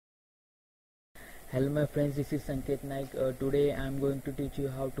Hello my friends, this is Sanket Naik. Today I am going to teach you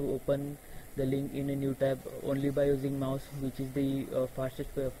how to open the link in a new tab only by using mouse, which is the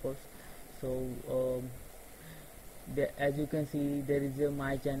fastest way of course. So as you can see, there is a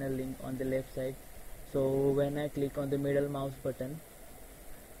my channel link on the left side. So when I click on the middle mouse button,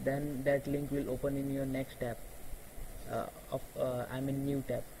 then that link will open in your next tab I'm in new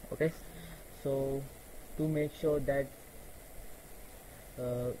tab. Okay, so to make sure that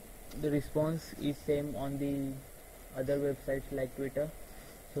the response is same on the other websites like Twitter,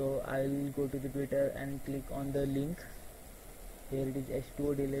 so I will go to the Twitter and click on the link. Here it is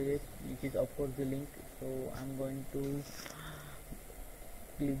H2O deleted, which is of course the link. So I'm going to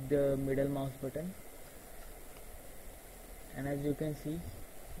click the middle mouse button, and as you can see,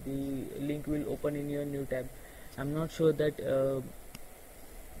 the link will open in your new tab. I'm not sure that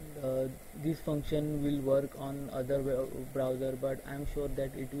this function will work on other browser, but I'm sure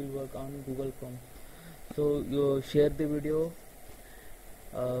that it will work on Google Chrome. So you share the video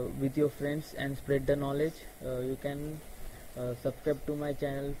with your friends and spread the knowledge. You can subscribe to my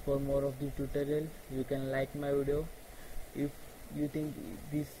channel for more of this tutorial. You can like my video if you think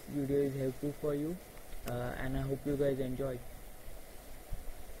this video is helpful for you, and I hope you guys enjoy.